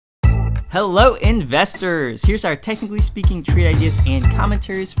Hello investors! Here's our technically speaking trade ideas and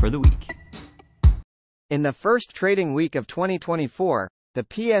commentaries for the week. In the first trading week of 2024, the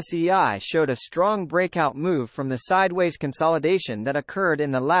PSEi showed a strong breakout move from the sideways consolidation that occurred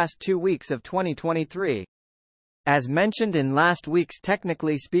in the last 2 weeks of 2023. As mentioned in last week's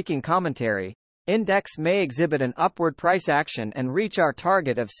technically speaking commentary, index may exhibit an upward price action and reach our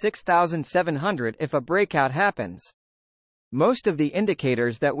target of 6,700 if a breakout happens. Most of the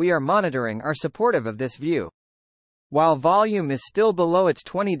indicators that we are monitoring are supportive of this view. While volume is still below its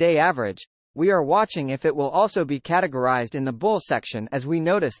 20-day average, we are watching if it will also be categorized in the bull section, as we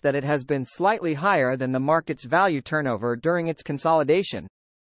notice that it has been slightly higher than the market's value turnover during its consolidation.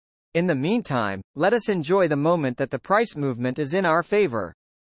 In the meantime, let us enjoy the moment that the price movement is in our favor.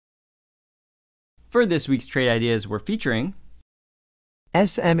 For this week's trade ideas, we're featuring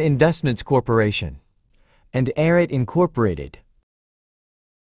SM Investments Corporation and AREIT Incorporated.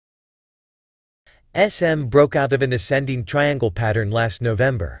 SM broke out of an ascending triangle pattern last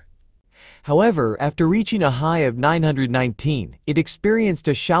November. However, after reaching a high of 919, it experienced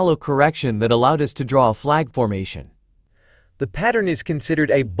a shallow correction that allowed us to draw a flag formation. The pattern is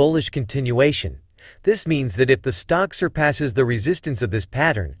considered a bullish continuation. This means that if the stock surpasses the resistance of this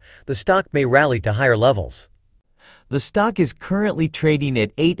pattern, the stock may rally to higher levels. The stock is currently trading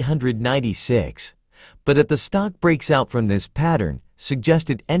at 896, but if the stock breaks out from this pattern,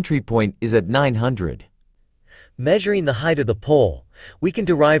 suggested entry point is at 900. Measuring the height of the pole, we can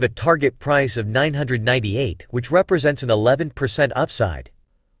derive a target price of 998, which represents an 11% upside.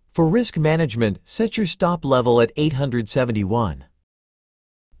 For risk management, set your stop level at 871.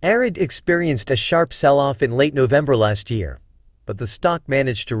 AREIT experienced a sharp sell-off in late November last year, but the stock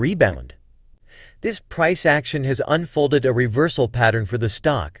managed to rebound. This price action has unfolded a reversal pattern for the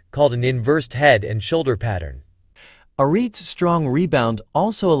stock, called an inversed head and shoulder pattern. AREIT's strong rebound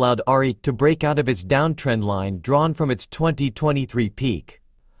also allowed AREIT to break out of its downtrend line drawn from its 2023 peak.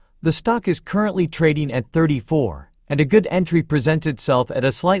 The stock is currently trading at 34, and a good entry presents itself at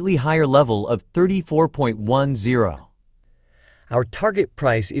a slightly higher level of 34.10. Our target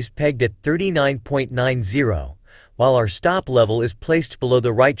price is pegged at 39.90, while our stop level is placed below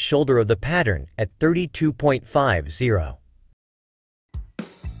the right shoulder of the pattern at 32.50.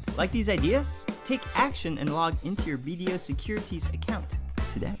 Like these ideas? Take action and log into your BDO Securities account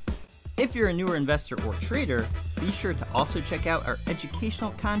today. If you're a newer investor or trader, be sure to also check out our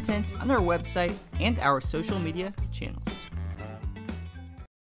educational content on our website and our social media channels.